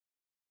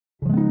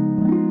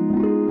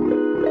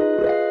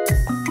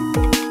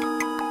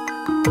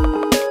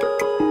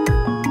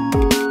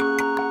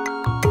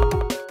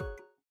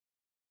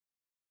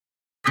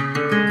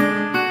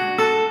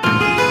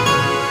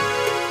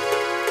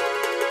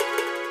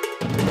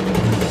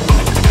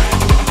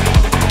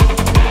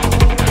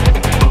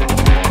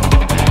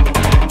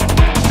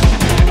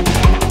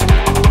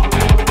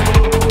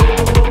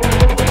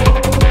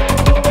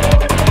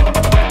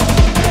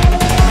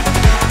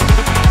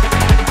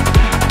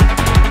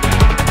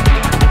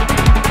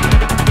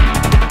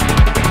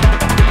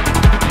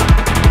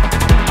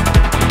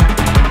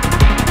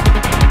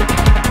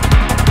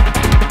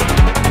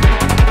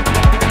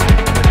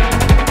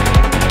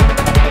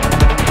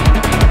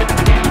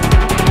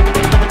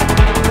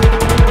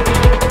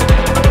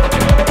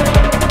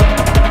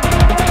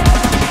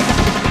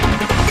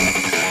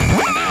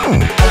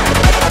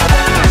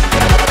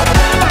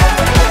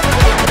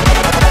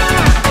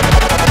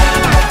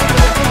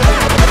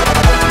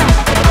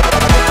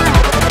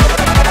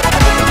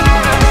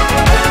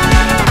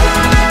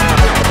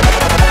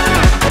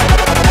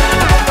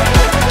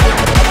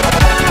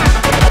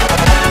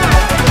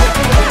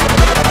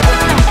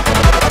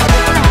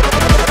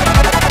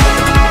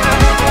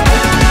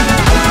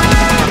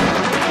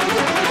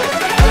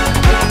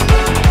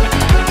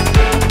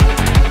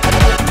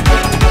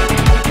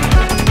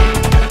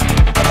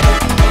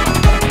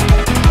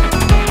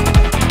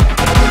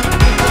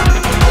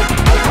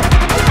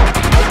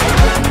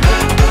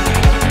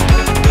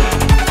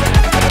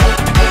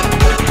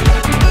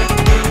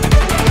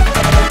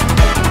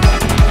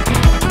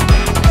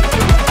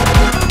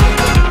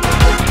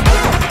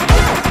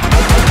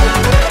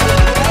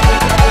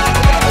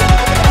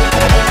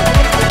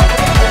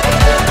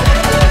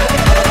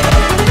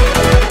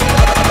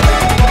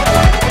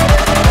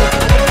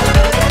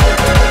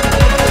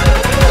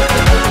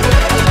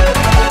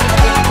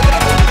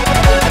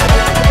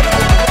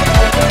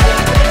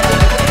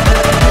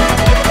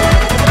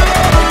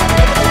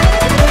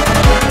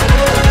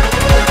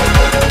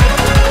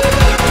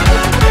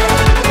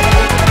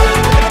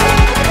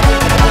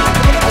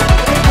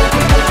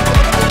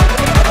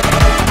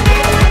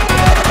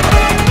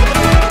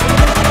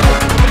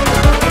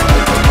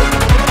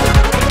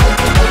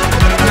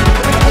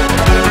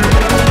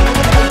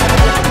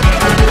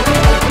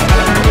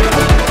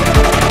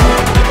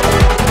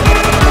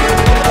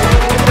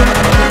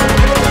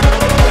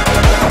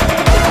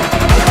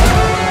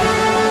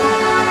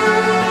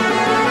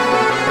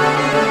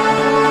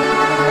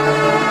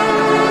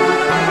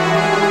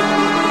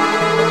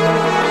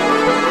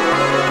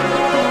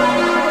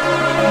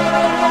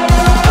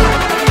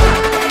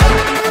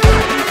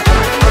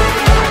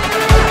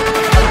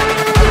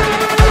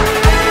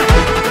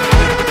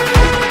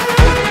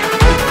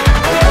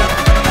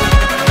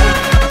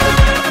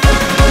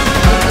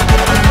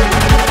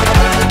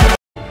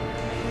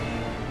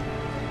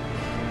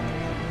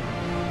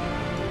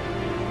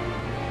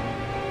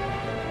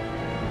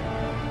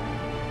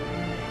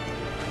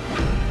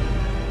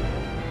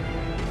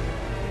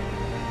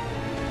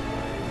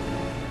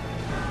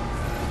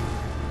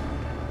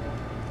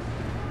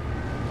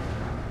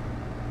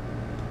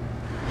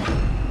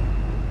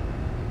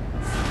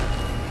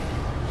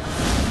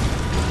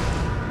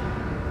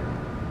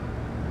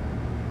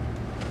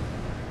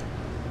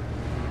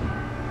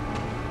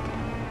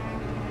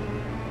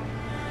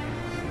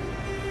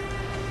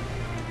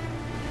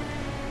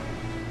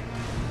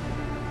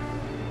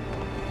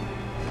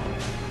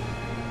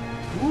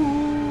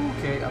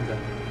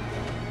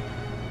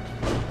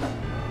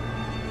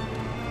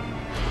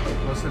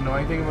most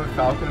annoying thing about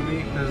Falcon to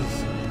me,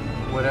 because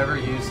whatever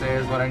you say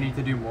is what I need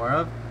to do more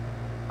of,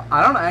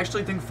 I don't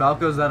actually think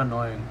Falco's that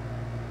annoying.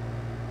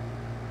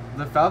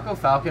 The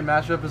Falco-Falcon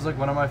matchup is like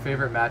one of my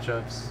favorite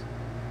matchups.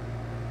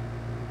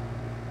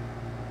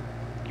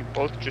 You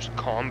both just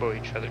combo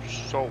each other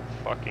so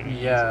fucking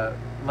easy. Yeah,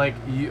 like,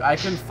 I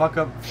can fuck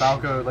up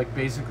Falco, like,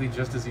 basically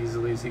just as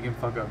easily as he can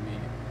fuck up me.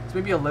 It's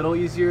maybe a little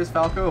easier as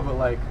Falco, but,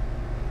 like,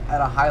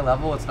 at a high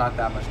level, it's not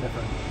that much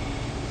different.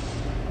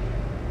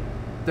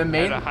 The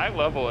main... At a high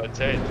level, I'd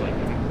say it's, like,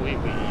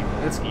 completely even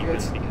It's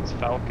because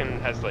Falcon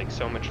has, like,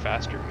 so much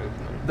faster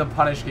movement. The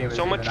punish game is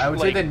so even. much, I would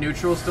like, say that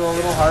neutral's still a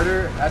little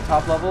harder at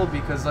top level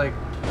because, like,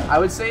 I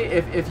would say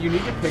if you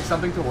need to pick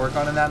something to work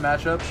on in that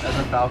matchup as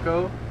a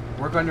Falco,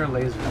 work on your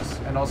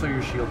lasers and also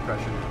your shield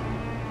pressure.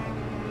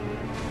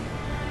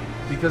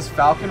 Because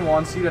Falcon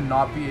wants you to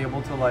not be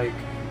able to, like,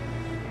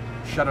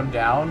 shut him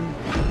down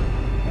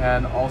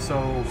and also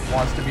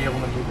wants to be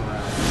able to move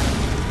around.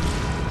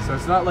 So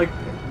it's not like,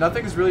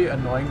 nothing's really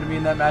annoying to me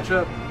in that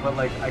matchup, but,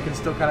 like, I can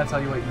still kind of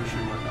tell you what you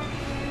should work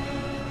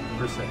on,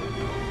 per se.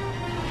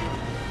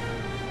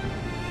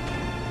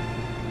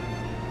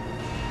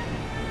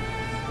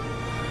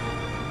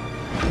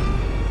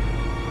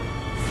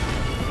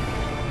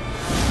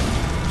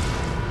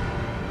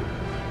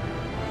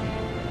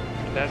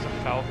 As a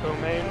Falco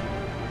main,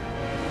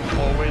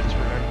 always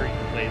remember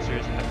your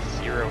lasers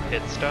have 0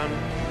 hit stun,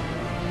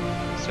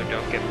 so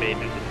don't get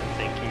baited into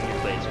thinking your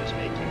lasers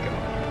make you go.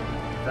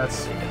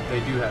 They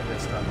do have hit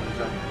stun,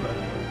 but...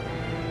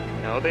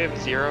 No, they have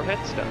 0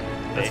 hit stun.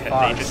 They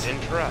just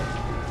interrupt.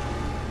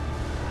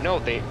 No,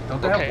 they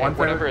don't they have one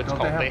whatever it's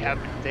called. They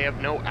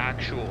have no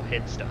actual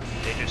hit stun.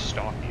 They just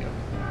stop you.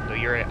 So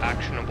you're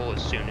actionable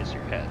as soon as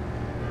you're hit.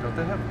 Don't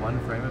they have 1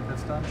 frame of hit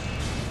stun?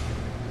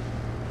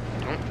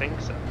 I don't think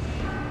so.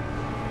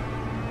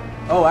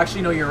 Oh,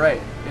 actually, no, you're right.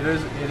 It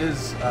is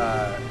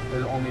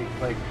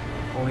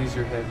only as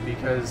your hit,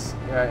 because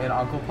in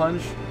Uncle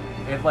Punch,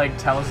 it, like,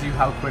 tells you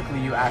how quickly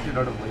you acted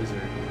out of laser.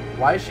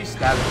 Why is she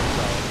stabbing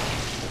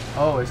herself?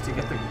 Oh, it's to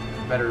get the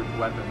better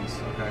weapons.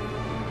 Okay.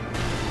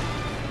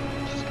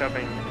 Just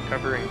covering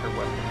her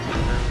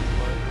weapons.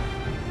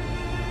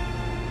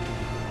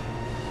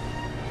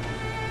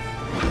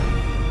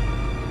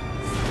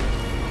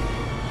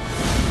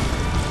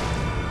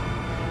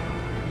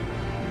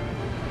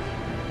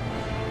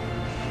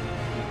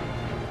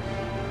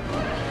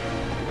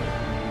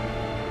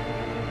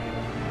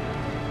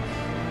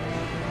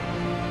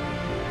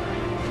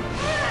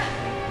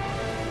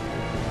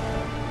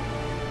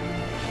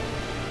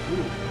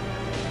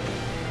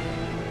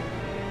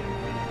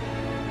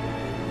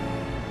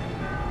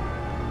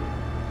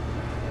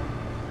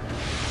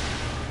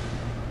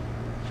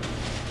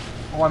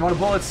 Oh, I'm out of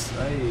bullets.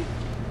 Hey.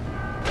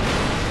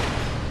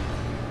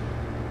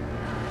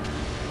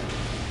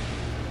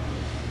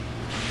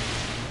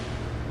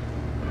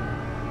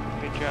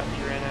 Good job,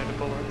 you ran out of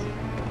bullets.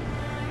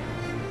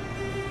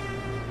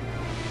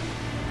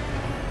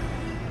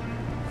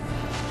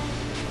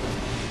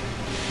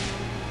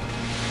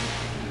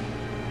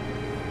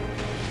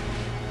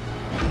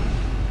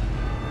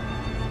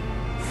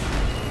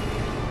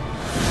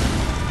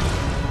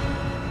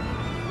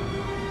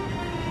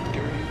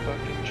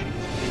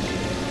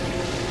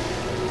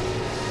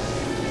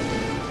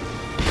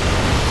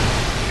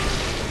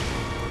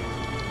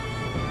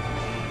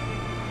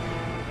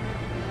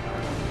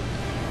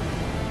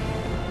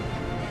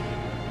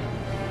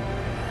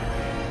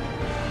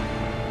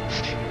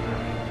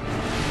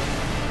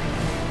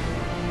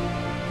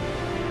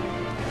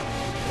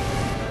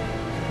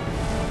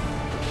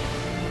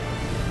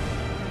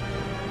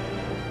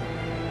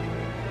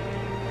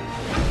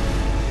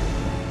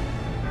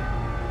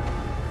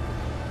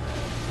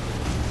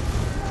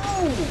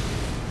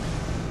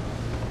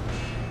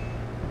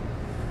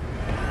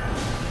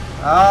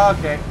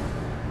 Okay.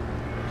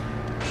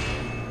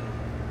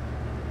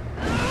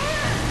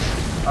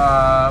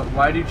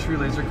 Why do true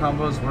laser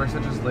combos work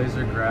such as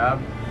laser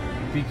grab?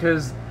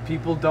 Because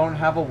people don't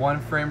have a 1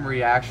 frame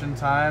reaction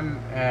time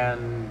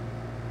and,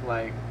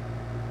 like...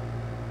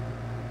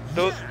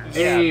 Those,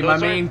 hey, yeah, my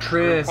those main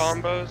Chris.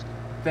 Combos.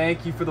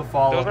 Thank you for the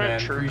follow, man.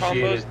 True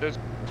Appreciate combos. it. Those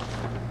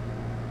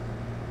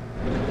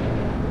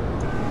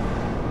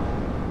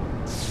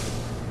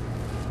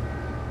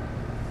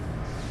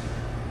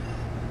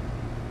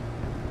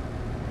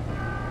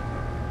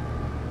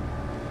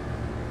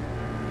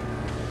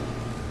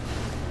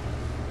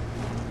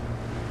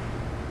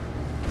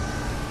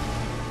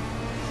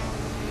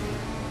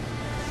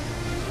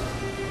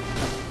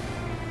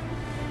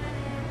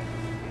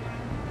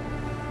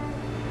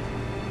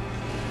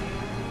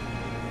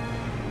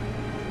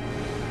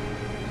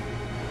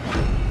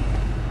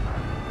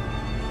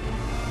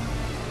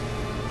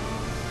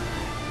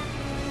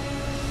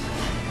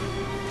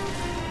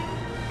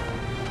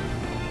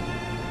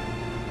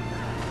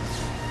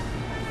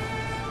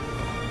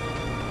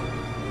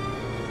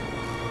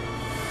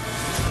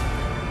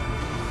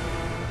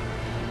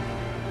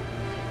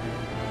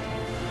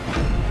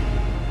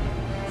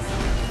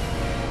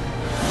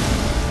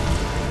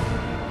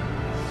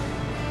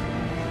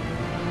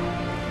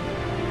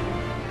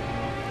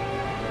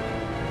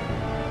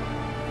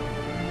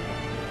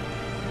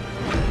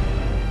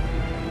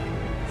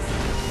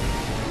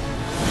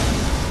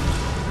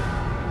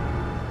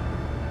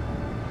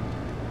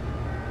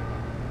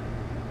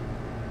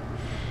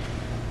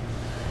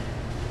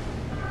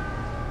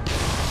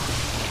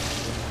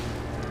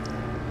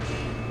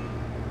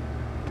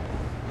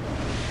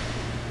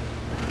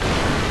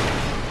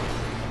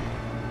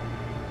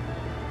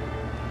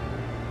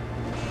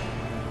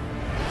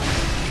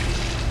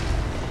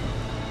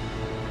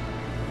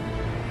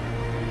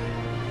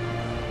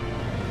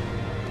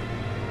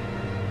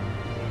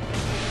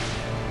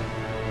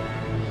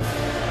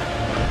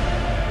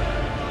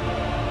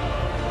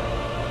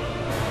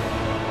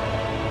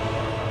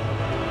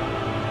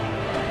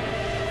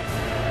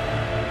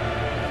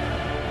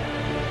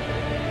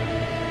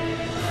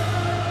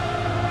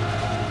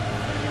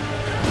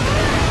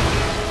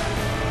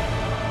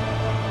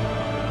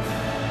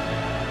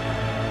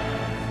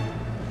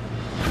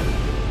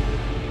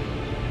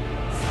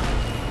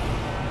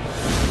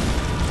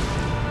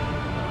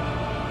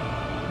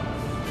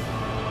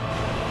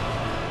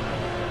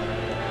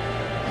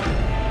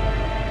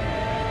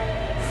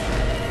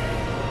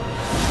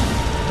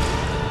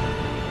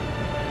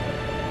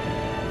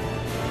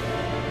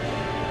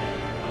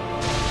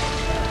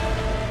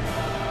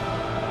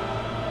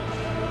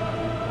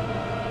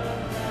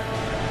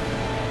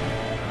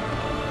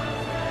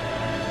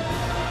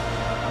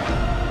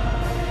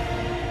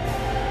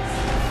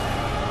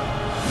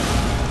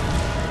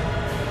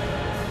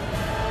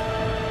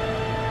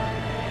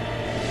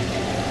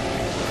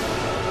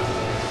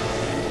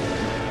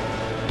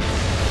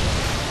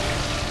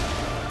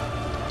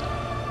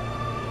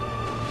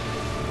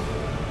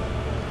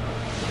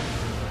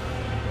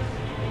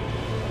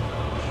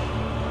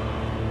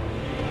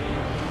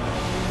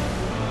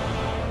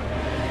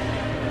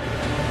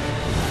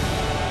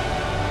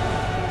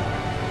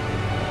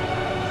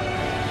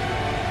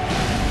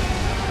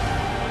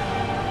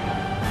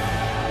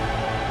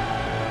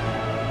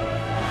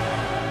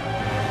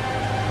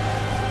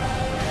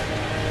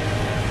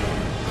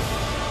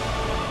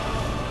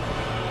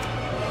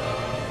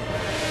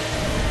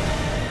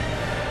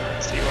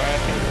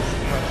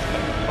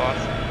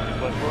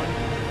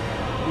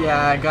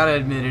Yeah, I gotta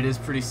admit, it is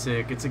pretty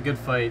sick. It's a good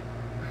fight.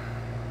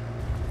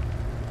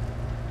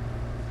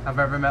 Have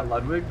I ever met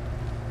Ludwig?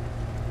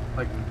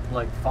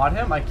 Like fought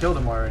him? I killed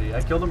him already.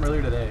 I killed him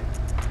earlier today.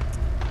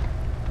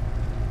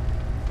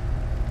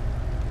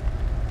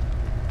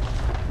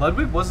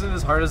 Ludwig wasn't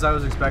as hard as I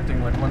was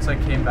expecting, like, once I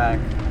came back,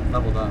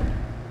 leveled up.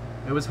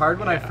 It was hard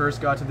when I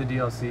first got to the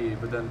DLC,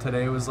 but then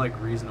today was, like,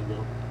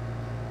 reasonable.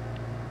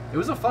 It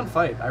was a fun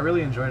fight. I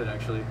really enjoyed it,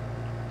 actually.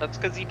 That's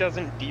because he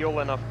doesn't deal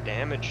enough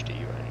damage to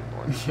you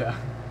anymore. Yeah.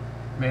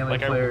 Melee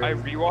like, player. I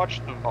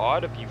rewatched the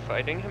VOD of you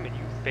fighting him, and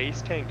you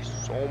face tank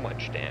so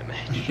much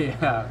damage.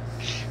 Yeah.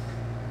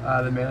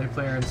 The melee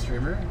player and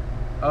streamer?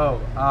 Oh,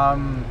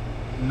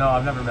 no,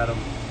 I've never met him.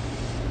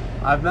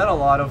 I've met a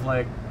lot of,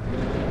 like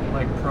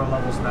pro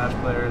level Smash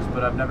players,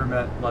 but I've never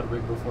met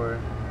Ludwig before.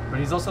 But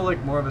he's also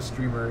like more of a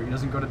streamer. He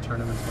doesn't go to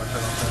tournaments much, I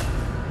don't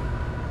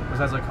think.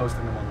 Besides like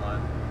hosting them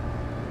online.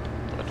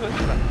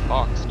 Ludwig's that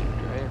Fox dude,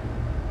 right?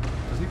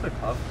 Doesn't he play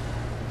Puff?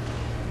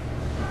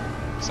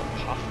 He's a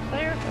Puff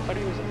player? I thought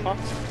he was a Fox.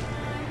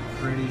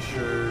 Pretty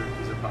sure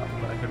he's a Puff,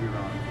 but I could be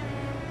wrong.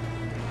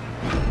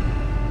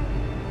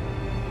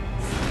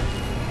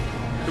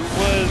 Who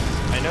was,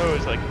 I know it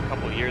was like a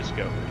couple years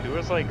ago, but who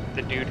was like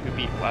the dude who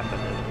beat Leffen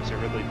and it was a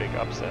really big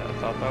upset? I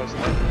thought that was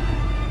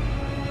Leffen.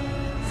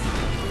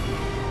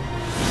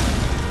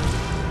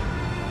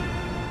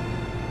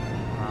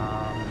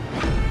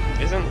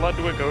 Isn't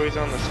Ludwig always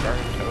on the Scar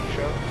and Toe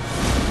show?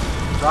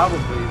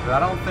 Probably, but I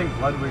don't think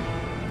Ludwig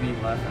beat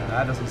Leffen.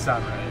 That doesn't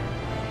sound right.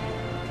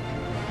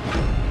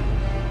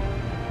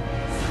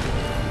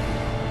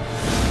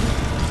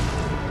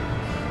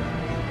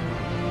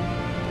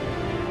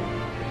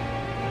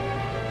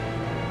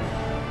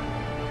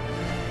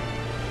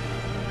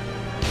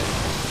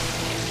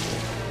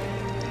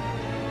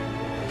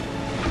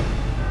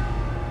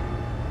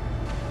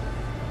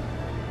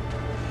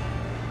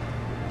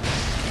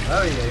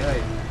 Oh, yeah.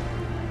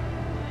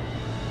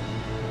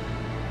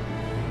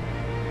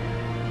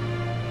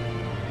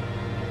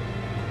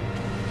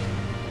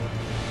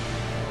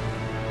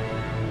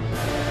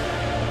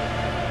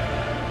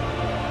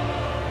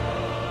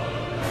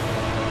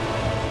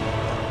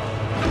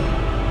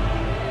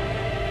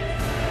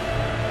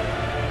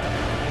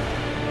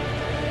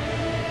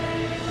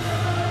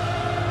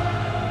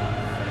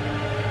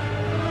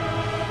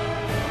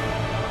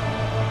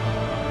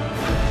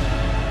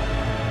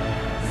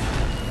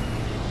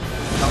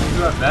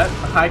 I've met?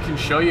 I can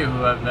show you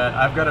who I've met.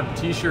 I've got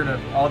a t-shirt of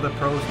all the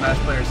pro Smash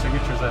player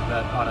signatures I've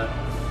met on it.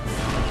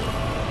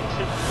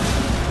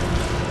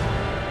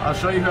 I'll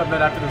show you who I've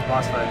met after this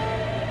boss fight.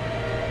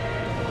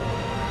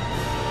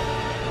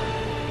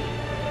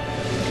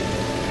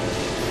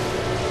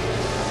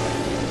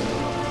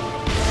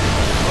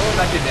 Oh,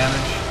 that did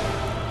damage.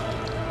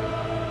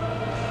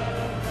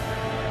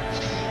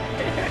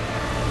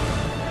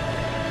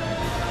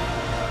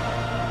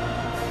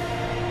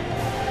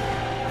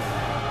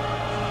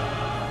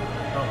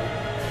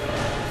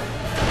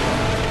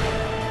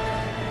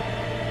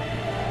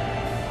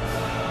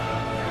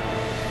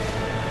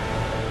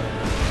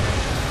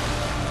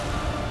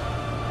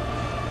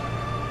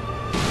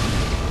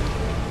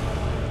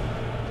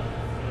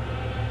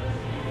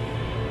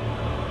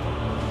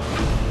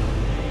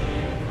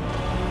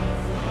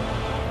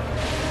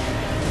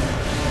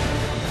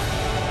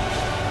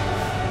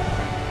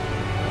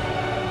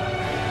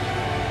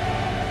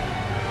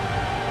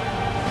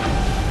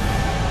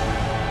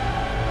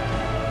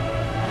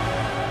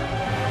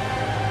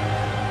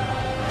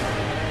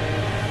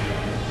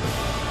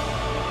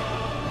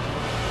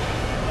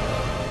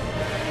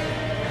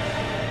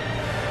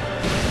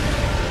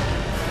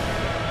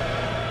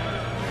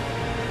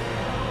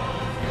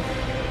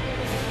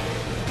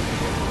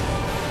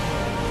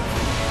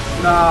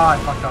 Nah, I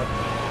fucked up.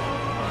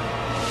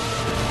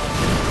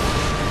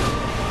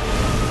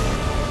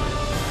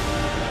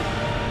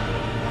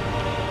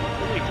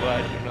 I'm really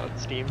glad you're not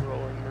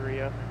steamrolling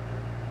Maria.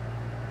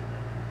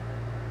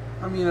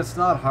 I mean, it's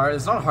not hard.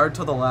 It's not hard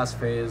till the last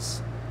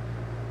phase.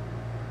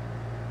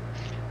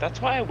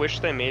 That's why I wish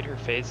they made her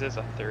phases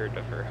a third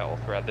of her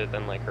health rather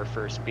than like her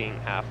first being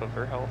half of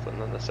her health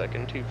and then the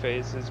second two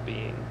phases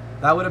being.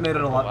 That would have made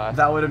it a lot.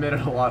 That would have made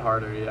it a lot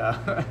harder.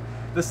 Yeah.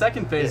 The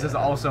second phase is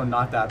also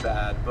not that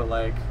bad, but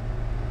like.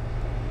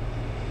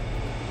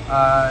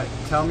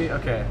 Tell me,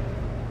 okay.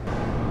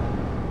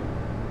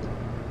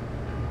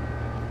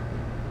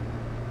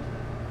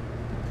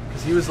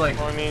 Because he was like.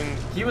 Well, I mean.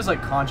 He was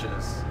like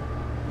conscious.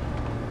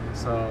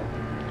 So.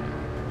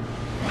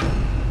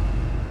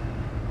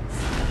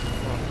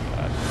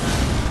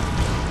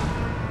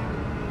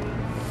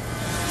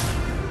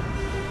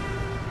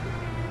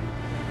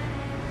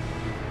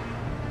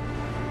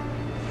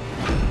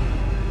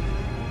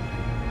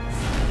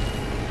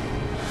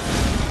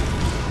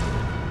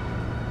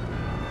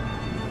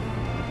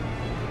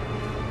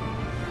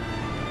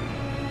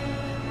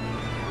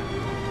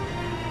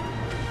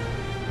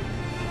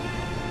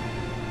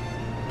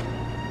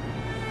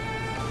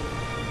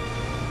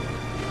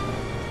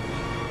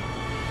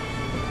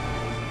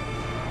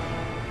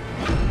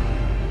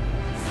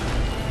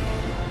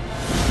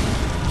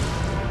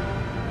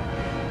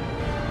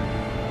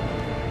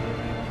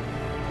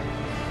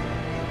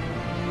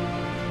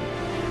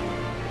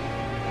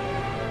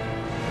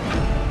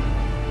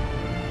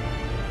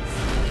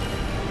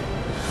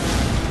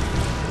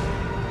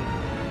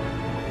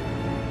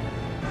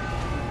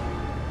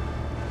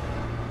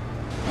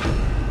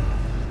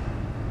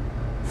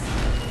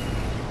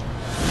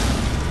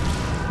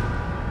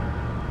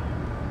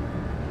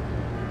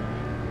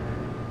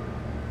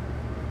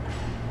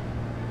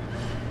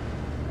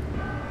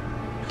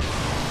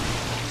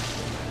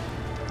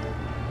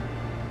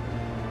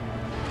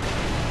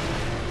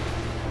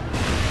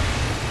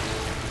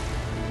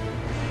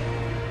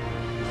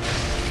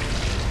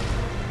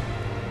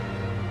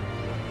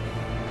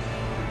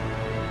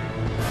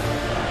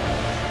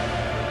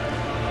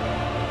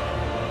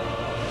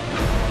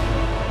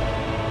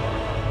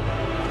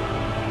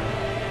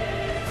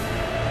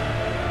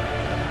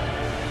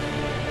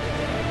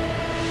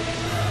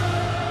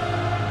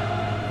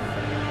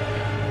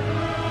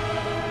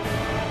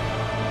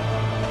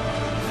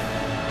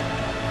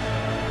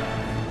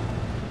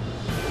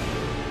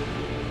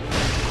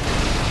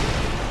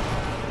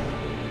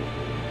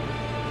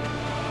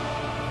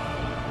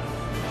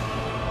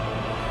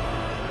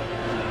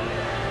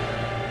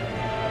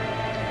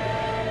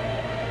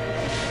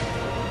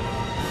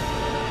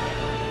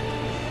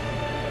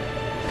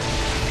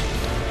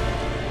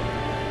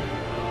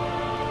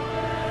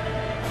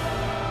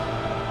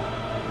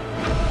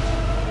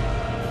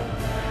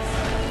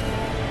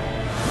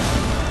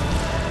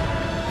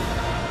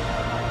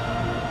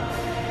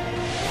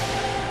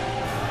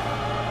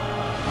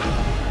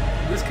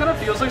 This kind of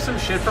feels like some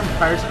shit from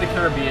Pirates of the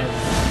Caribbean,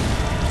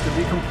 to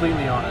be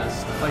completely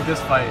honest. Like this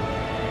fight.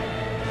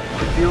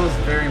 It feels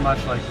very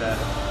much like that.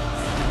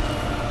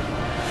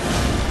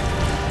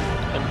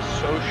 I'm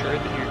so sure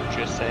that you're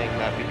just saying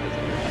that because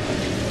of your hat.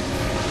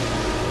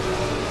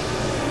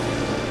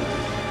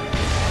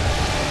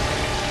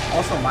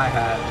 Also my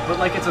hat, but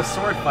like it's a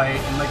sword fight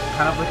in like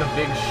kind of like a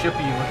big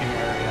shippy looking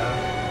area.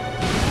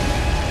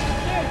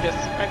 Yeah, I guess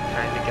I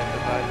kind of get the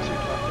vibes you're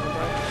talking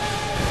about.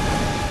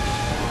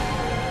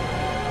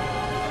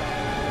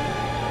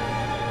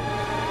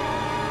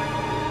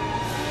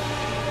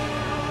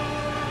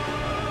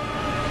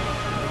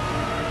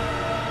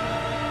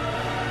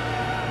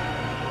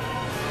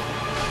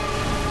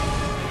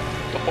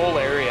 The whole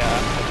area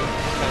has a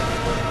kind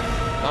of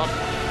not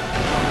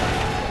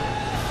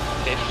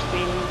fish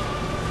theme.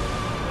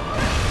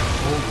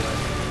 Oh boy.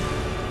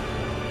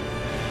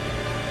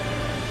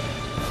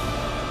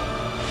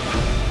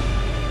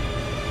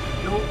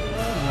 Oh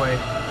boy.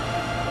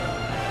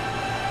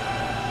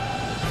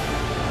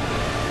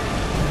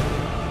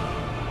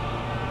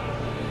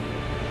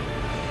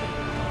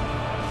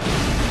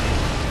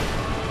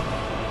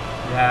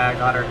 Yeah, I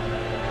got her.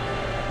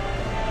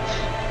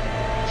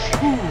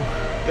 Whew.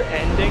 The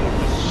ending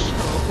was so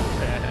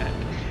bad.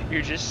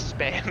 You're just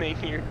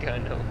spamming your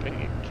gun hoping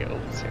it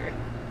kills her.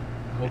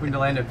 Hoping to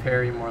land a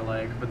parry more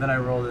like, but then I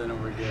rolled it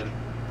and we're good.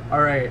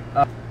 Alright,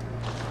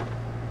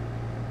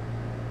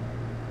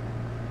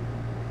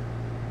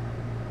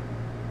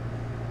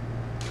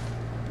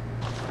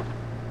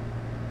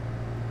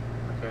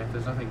 okay,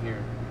 there's nothing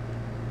here.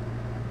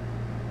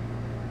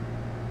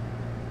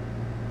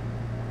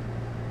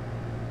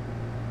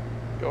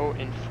 Go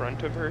in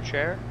front of her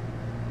chair.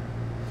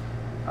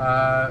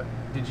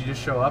 Did you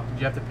just show up? Did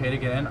you have to pay to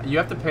get in? You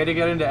have to pay to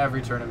get into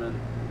every tournament.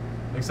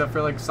 Except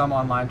for like some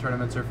online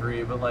tournaments are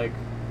free, but like,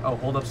 oh,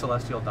 hold up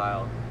Celestial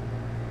Dial.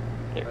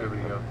 There we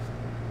go.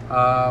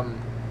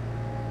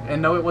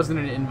 And no, it wasn't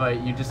an invite.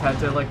 You just had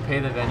to like pay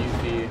the venue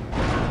fee.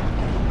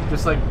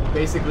 Just like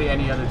basically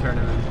any other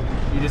tournament.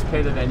 You just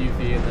pay the venue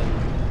fee and then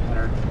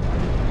enter.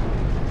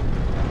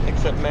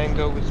 Except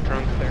Mango was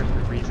drunk there for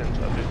reasons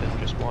other than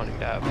just wanting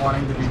to have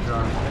Wanting to be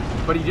drunk.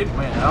 But he did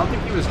win. I don't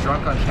think he was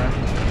drunk on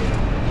championship day.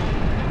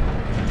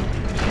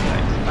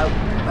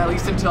 At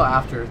least until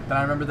after. Then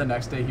I remember the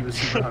next day he was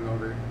super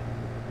hungover.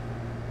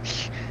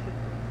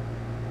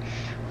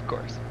 Of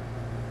course.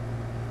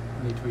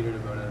 And he tweeted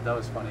about it. That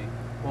was funny.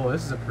 Oh,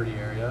 this is a pretty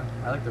area.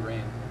 I like the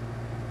rain.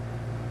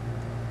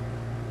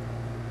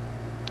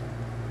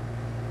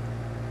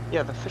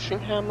 Yeah, the fishing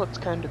hamlet's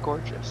kind of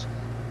gorgeous.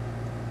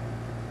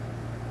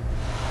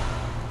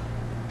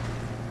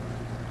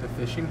 The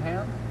fishing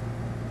ham?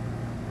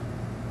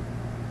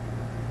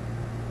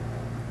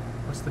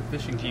 What's the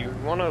fishing Do you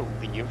ham? want to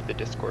leave the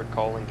Discord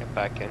call and get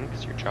back in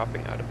because you're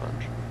chopping out a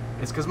bunch?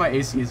 It's because my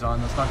AC is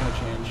on. That's not going to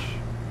change.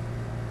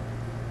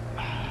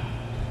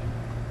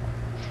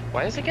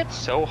 Why does it get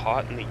so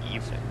hot in the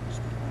evening?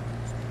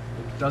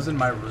 It does in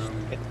my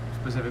room,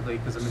 specifically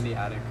because I'm in the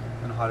attic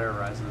and hot air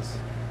rises.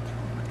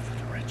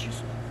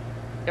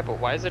 Yeah, but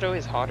why is it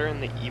always hotter in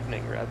the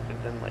evening rather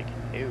than like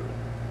noon?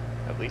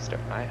 At least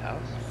at my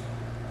house.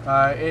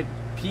 It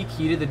peak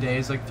heat of the day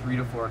is like 3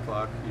 to 4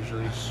 o'clock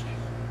usually. Is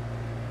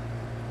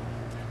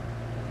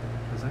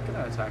that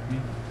gonna attack me?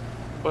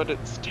 But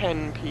it's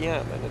 10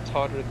 p.m. and it's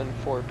hotter than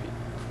 4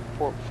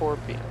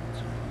 p.m.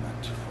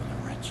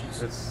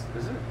 Is it?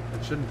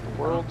 It shouldn't be. The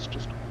world's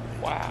just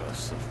wow.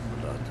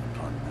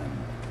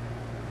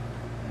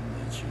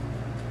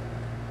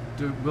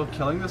 Will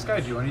killing this guy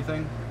do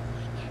anything?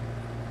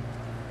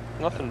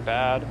 Nothing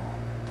bad.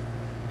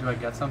 Do I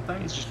get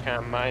something? He's just kind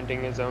of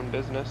minding his own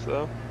business,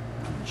 though.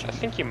 I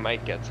think you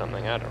might get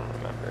something. I don't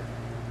remember.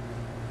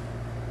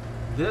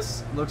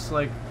 This looks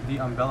like the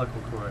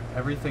umbilical cord.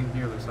 Everything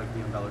here looks like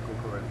the umbilical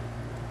cord.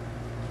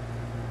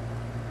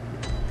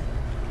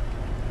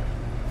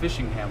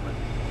 Fishing hamlet.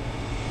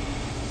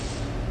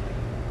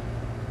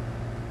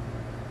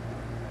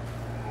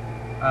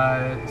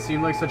 It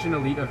seemed like such an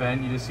elite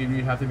event, you'd assume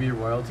you'd have to be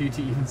royalty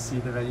to even see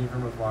the venue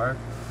from afar.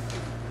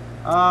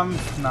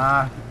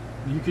 Nah.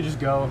 You could just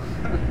go.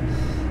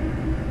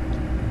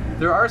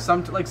 There are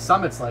some, like,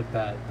 summits like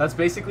that. That's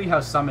basically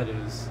how Summit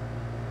is.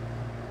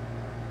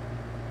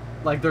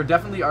 Like, there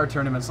definitely are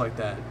tournaments like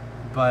that,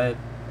 but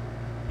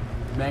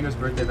Mango's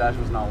birthday bash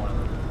was not one of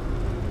them.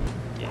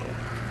 Yeah.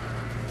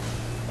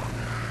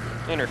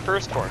 In her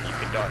first form, you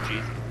can dodge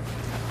easy.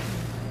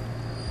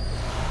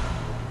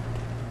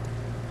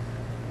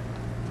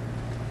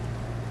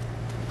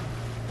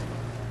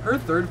 Her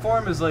third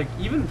form is like,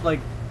 even like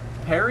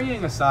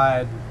parrying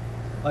aside,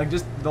 like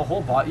just the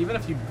whole boss, even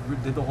if you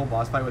did the whole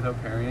boss fight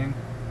without parrying,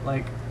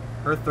 like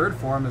her third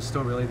form is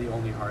still really the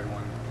only hard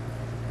one.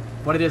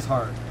 But it is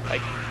hard.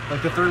 Like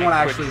the third one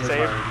actually is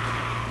hard.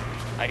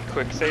 I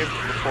quick saved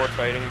before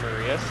fighting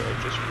Maria, so I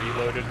just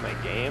reloaded my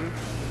game.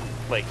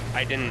 Like,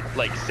 I didn't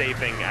like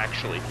saving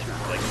actually through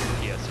like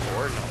the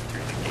PS4, not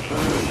through the game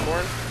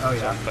Bloodborne. Oh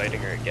yeah. So I'm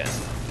fighting her again.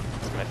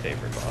 It's my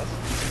favorite boss.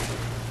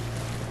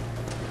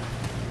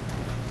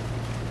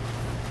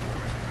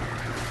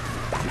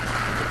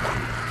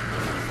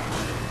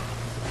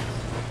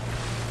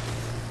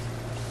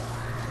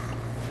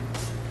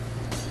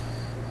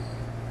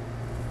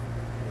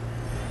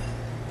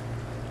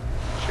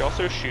 She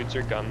also shoots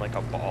her gun like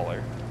a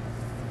baller.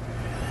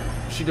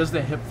 She does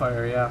the hip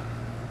fire, yeah.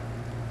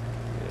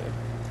 Yeah.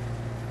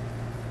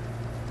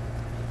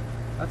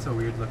 That's a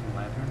weird looking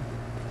lantern.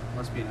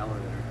 Must be an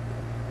elevator.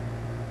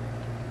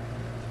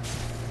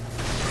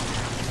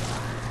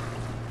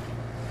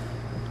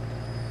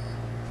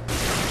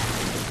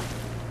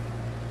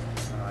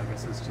 I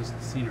guess it's just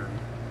scenery.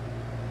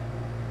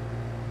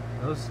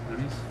 Those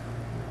enemies?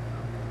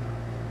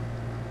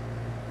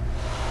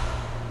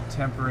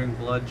 Tempering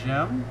blood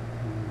gem.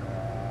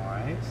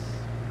 Nice.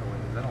 Oh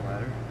wait, is that a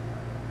ladder?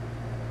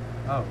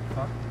 Oh,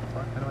 fuck.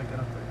 Fuck, how do I get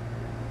up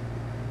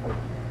there?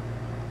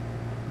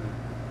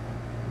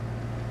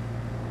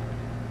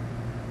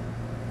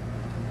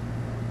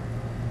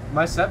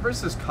 My set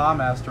versus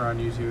Master on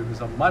YouTube is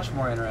a much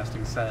more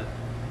interesting set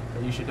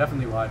that you should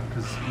definitely watch,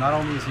 because not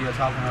only is he a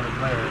top 100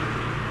 player,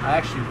 I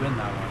actually win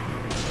that one.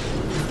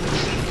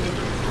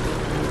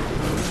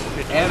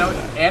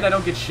 And I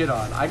don't get shit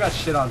on. I got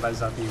shit on by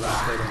Zuppy when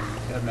I played him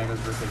at Mango's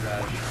birthday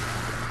bash.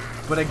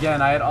 But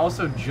again, I had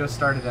also just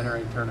started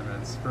entering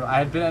tournaments. I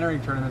had been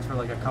entering tournaments for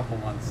like a couple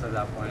months at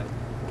that point.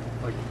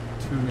 Like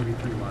 2, maybe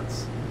 3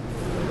 months.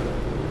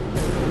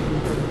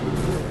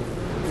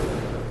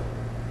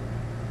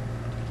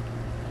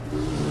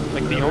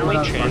 Like the only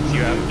chance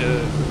you have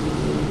to...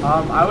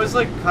 I was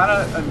like kind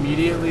of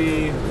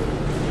immediately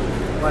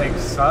like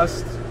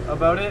sussed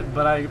about it,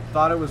 but I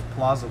thought it was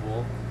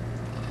plausible.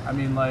 I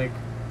mean, like,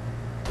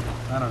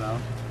 I don't know.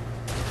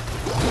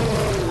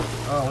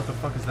 Oh, what the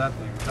fuck is that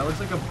thing? That looks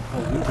like a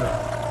beluga.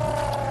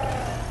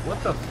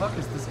 What the fuck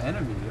is this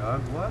enemy,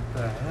 dog? What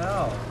the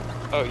hell?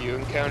 Oh, you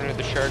encountered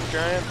the shark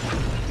giant?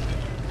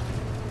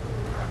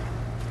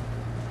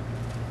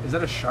 Is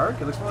that a shark?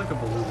 It looks more like a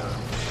beluga.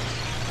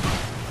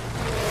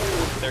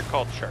 They're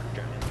called shark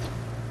giants.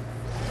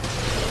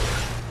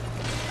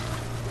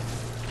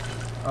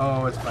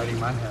 Oh, it's biting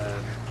my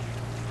head.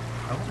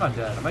 I hope I'm not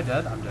dead. Am I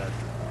dead? I'm dead.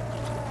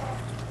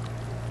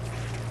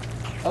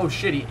 Oh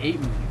shit, he ate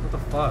me. What the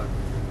fuck?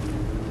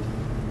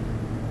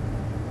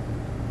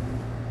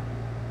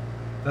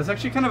 That's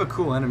actually kind of a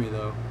cool enemy,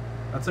 though.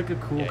 That's like a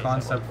cool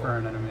concept for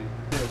an enemy.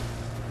 Dude.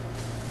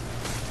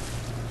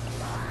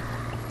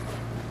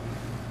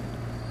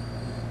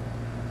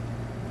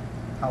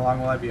 How long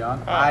will I be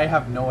on? I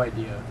have no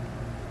idea.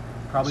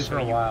 Probably for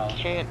a while. You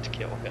can't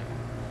kill him.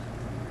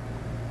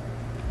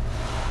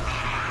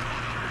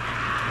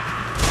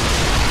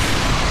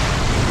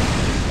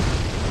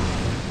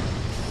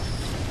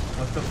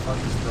 What the fuck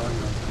is throwing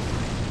them?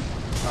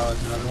 Oh,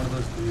 it's another one of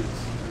those dudes.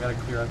 I gotta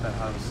clear out that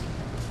house.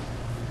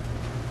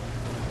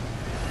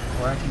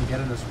 Or I can get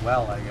in this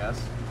well, I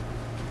guess.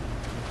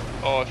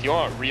 Oh, if you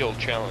want a real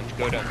challenge,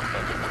 go down the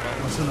fucking well.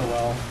 What's in the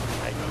well?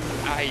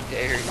 I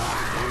dare you,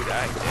 dude,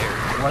 I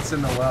dare you. What's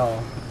in the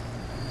well?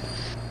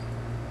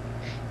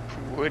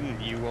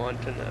 Wouldn't you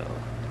want to know?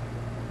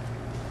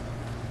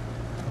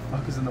 What the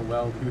fuck is in the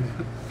well, dude?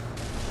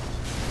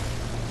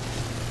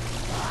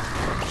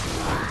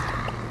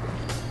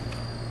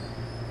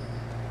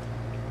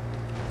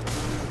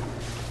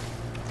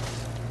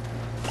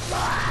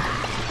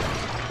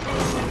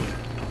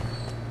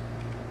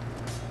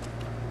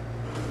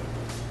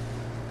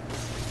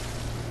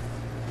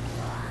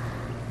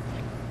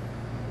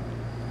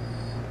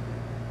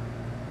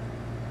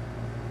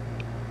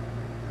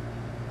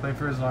 Play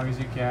for as long as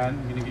you can.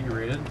 You gonna get you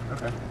rated?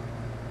 Okay.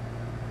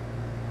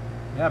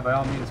 Yeah, by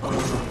all means.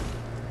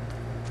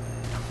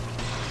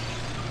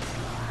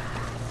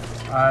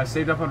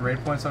 Saved up on raid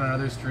points on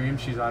another stream.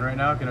 She's on right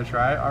now. Gonna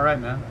try. All right,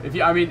 man. If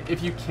you, I mean,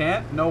 if you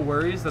can't, no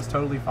worries. That's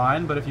totally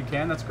fine. But if you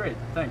can, that's great.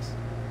 Thanks.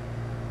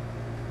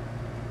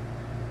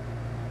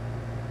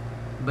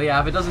 But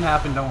yeah, if it doesn't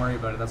happen, don't worry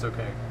about it. That's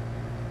okay.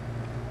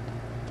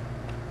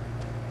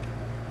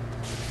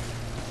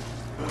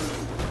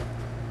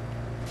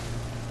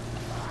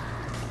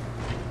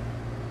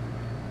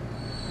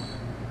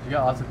 You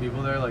got lots of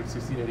people there, like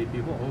 60 to 80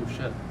 people? Oh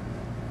shit.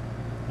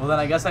 Well then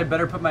I guess I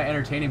better put my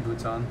entertaining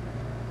boots on.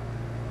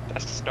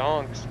 That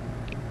stonks.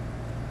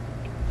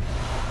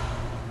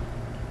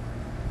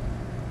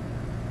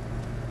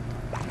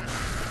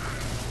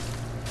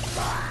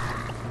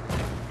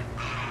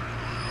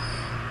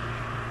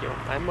 Yo,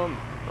 my mom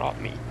brought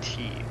me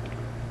tea.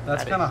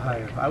 That's kind of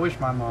hype. I wish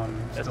my mom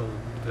still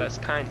did. That's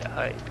kind of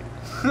hype.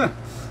 And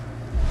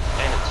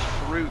it's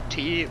fruit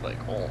tea,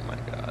 like, oh my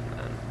god, man.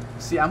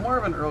 See, I'm more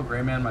of an Earl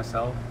Grey man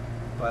myself,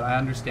 but I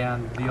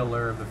understand the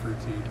allure of the fruit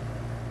tea.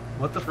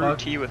 What the fuck? Fruit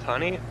tea with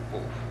honey?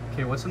 Oof.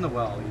 Okay, what's in the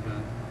well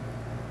even?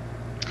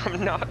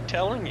 I'm not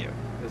telling you.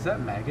 Is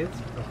that maggots?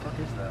 What the fuck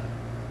is that?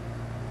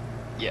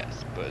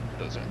 Yes, but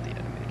those aren't the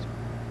enemies.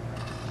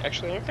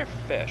 Actually, I think they're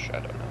fish,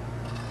 I don't know.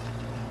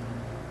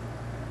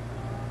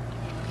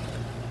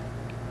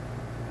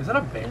 Is that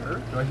a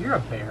bear? Do I hear a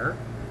bear?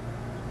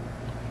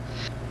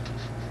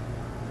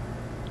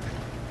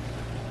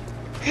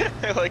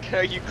 I like how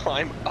you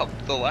climb up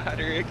the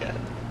ladder again.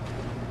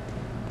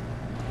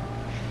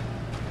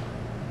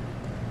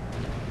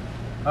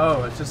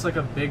 Oh, it's just like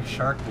a big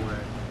shark boy.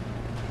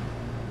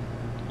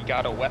 You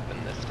got a weapon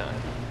this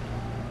time.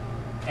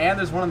 And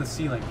there's one on the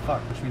ceiling.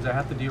 Fuck, which means I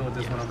have to deal with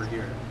this one over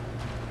here.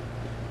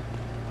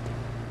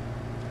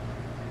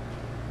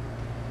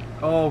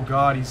 Oh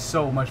god, he's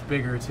so much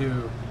bigger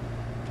too.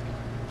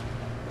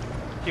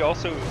 He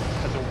also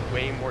has a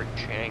way more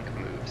jank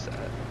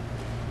moveset.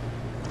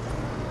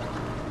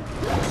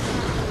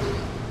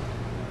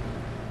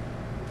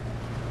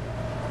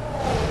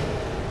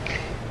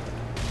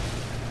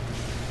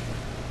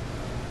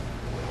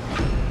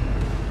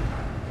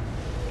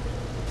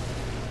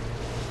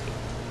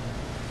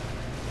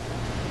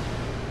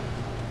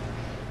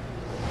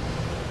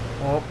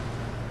 Oh.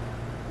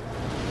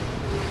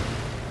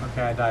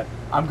 Okay, I died.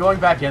 I'm going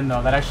back in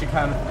though. That actually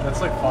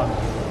that's like fun.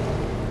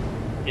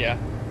 Yeah.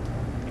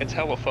 It's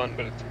hella fun,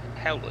 but it's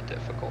hella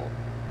difficult.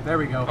 There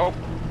we go. Oh.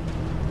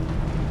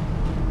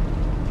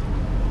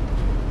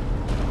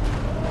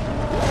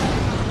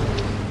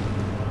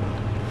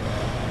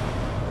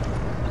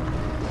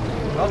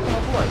 Welcome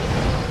aboard.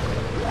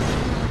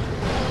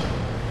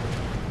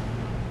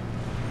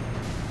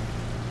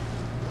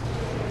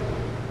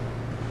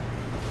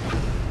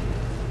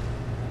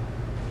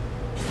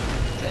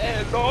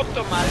 Say hello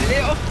to my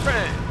little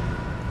friend.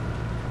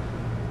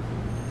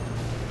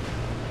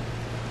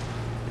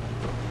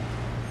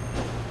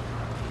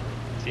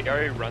 See how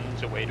he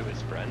runs away to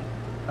his friend?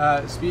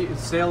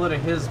 Sail to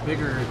his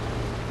bigger,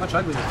 much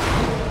uglier.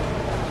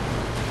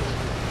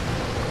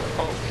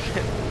 Oh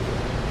shit.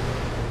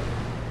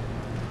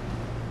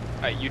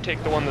 Alright, you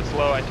take the one that's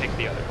low, I take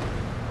the other.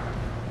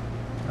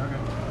 Okay.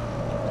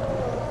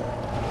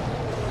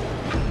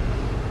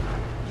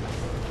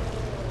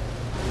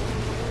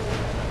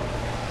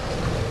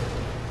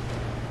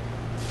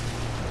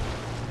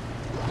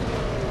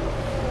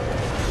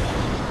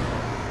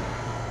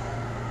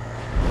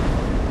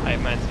 Alright,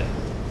 mine's dead.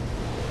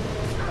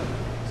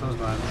 So's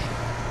mine.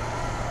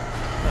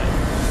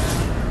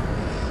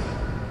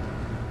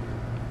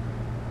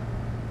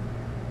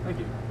 Thank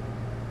you.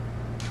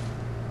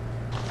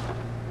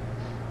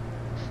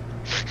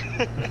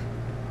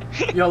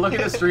 Yo, look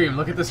at the stream.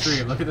 Look at the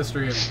stream. Look at the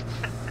stream.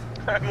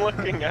 I'm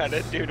looking at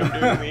it, dude.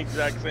 I'm doing the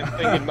exact same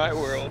thing in my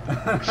world.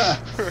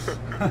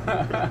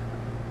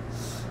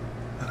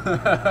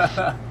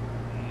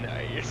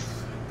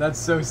 Nice. That's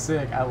so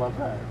sick. I love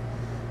that.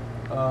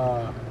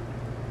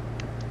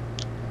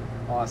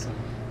 Awesome.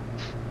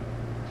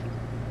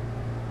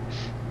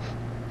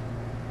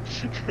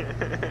 I'm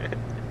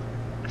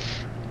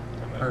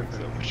having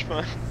so much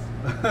fun.